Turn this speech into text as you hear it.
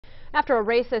After a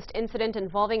racist incident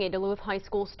involving a Duluth high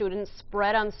school student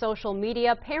spread on social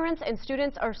media, parents and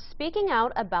students are speaking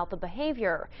out about the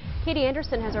behavior. Katie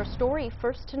Anderson has our story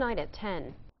first tonight at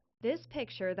 10. This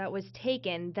picture that was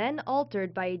taken, then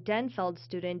altered by a Denfeld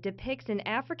student, depicts an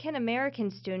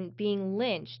African-American student being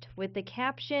lynched with the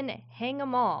caption, "Hang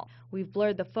 'em all." We've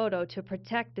blurred the photo to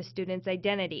protect the student's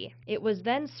identity. It was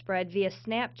then spread via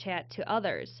Snapchat to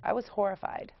others. I was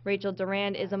horrified. Rachel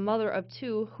Durand is a mother of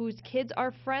two whose kids are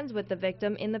friends with the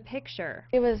victim in the picture.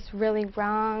 It was really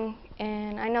wrong,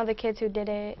 and I know the kids who did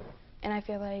it, and I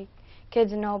feel like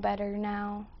kids know better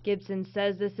now. Gibson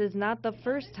says this is not the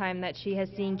first time that she has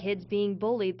seen kids being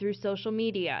bullied through social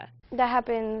media. That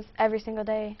happens every single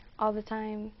day, all the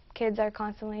time. Kids are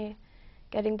constantly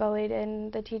getting bullied,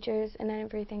 and the teachers and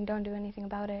everything don't do anything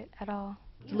about it at all.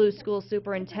 Duluth School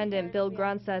Superintendent Bill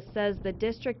Gronseth says the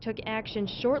district took action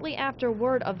shortly after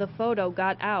word of the photo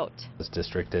got out. This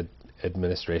district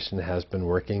administration has been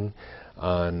working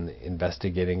on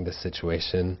investigating the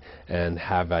situation and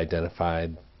have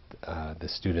identified the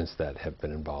students that have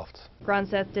been involved.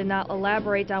 Gronseth did not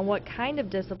elaborate on what kind of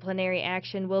disciplinary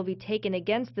action will be taken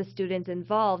against the students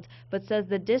involved, but says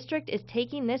the district is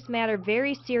taking this matter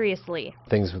very seriously.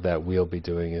 Things that we'll be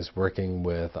doing is working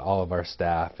with all of our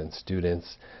staff and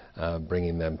students,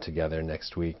 bringing them together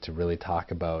next week to really talk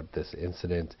about this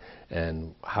incident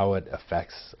and how it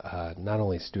affects not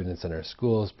only students in our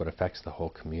schools, but affects the whole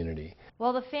community.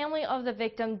 While the family of the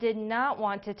victim did not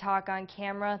want to talk on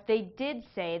camera, they did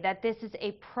say that this is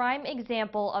a prime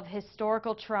example of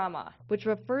historical trauma, which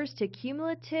refers to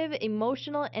cumulative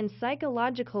emotional and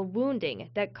psychological wounding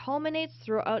that culminates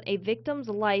throughout a victim's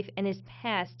life and is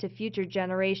passed to future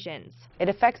generations. It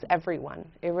affects everyone.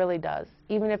 It really does.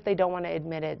 Even if they don't want to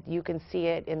admit it, you can see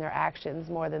it in their actions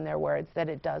more than their words that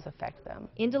it does affect them.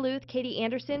 In Duluth, Katie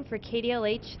Anderson for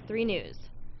KDLH 3 News.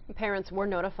 Parents were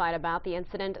notified about the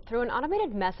incident through an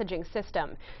automated messaging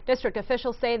system. District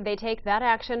officials say they take that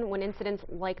action when incidents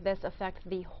like this affect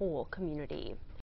the whole community.